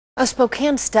A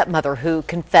Spokane stepmother who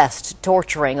confessed to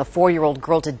torturing a 4-year-old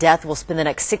girl to death will spend the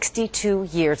next 62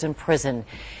 years in prison.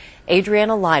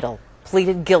 Adriana Lytle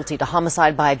pleaded guilty to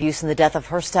homicide by abuse in the death of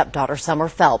her stepdaughter, Summer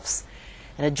Phelps,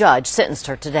 and a judge sentenced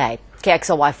her today.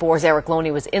 KXLY4's Erik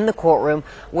Loney was in the courtroom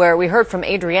where we heard from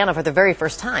Adriana for the very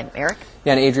first time. Erik?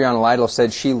 Yeah, and Adriana Lytle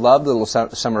said she loved little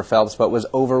Summer Phelps but was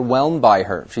overwhelmed by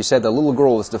her. She said the little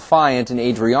girl was defiant, and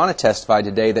Adriana testified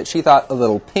today that she thought a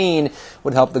little pain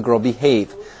would help the girl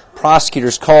behave.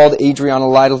 Prosecutors called Adriana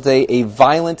Lytle today a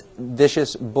violent,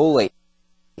 vicious bully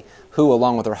who,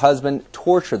 along with her husband,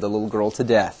 tortured the little girl to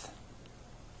death.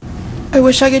 I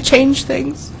wish I could change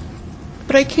things,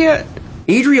 but I can't.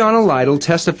 Adriana Lytle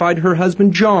testified her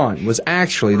husband John was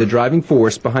actually the driving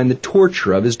force behind the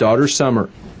torture of his daughter Summer.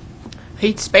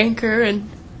 He'd spank her and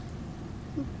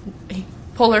he'd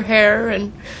pull her hair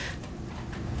and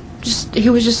he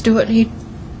was just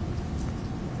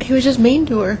mean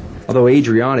to her. Although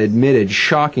Adriana admitted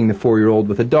shocking the 4-year-old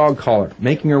with a dog collar,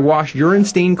 making her wash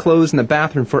urine-stained clothes in the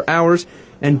bathroom for hours,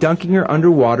 and dunking her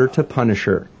underwater to punish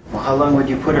her. Well, how long would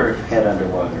you put her head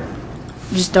underwater?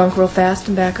 Just dunk real fast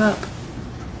and back up.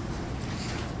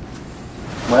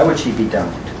 Why would she be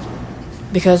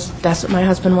dunked? Because that's what my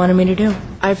husband wanted me to do.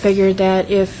 I figured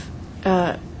that if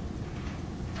there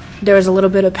was a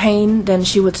little bit of pain, then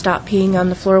she would stop peeing on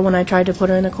the floor when I tried to put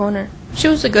her in the corner. She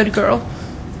was a good girl.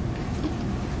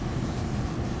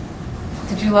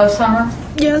 Did you love Summer?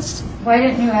 Yes. Why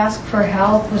didn't you ask for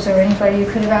help? Was there anybody you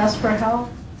could have asked for help?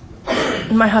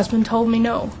 My husband told me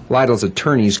no. Lytle's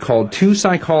attorneys called 2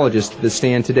 psychologists to the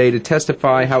stand today to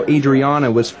testify how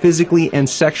Adriana was physically and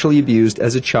sexually abused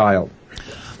as a child.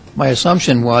 My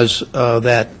assumption was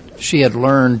that she had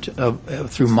learned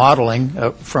through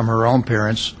modeling from her own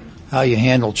parents how you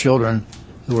handle children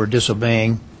who are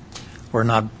disobeying or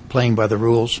not playing by the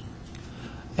rules,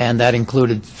 and that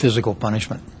included physical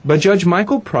punishment. But Judge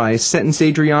Michael Price sentenced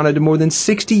Adriana to more than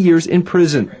 60 years in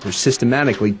prison for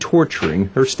systematically torturing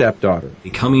her stepdaughter.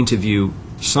 Coming to view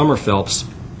Summer Phelps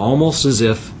almost as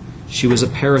if she was a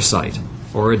parasite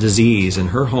or a disease in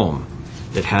her home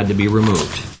that had to be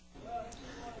removed.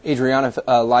 Adriana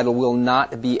Lytle will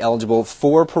not be eligible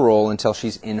for parole until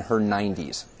she's in her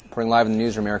 90s. Reporting live in the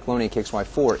newsroom, Erik Loney,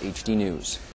 KXLY4 HD News.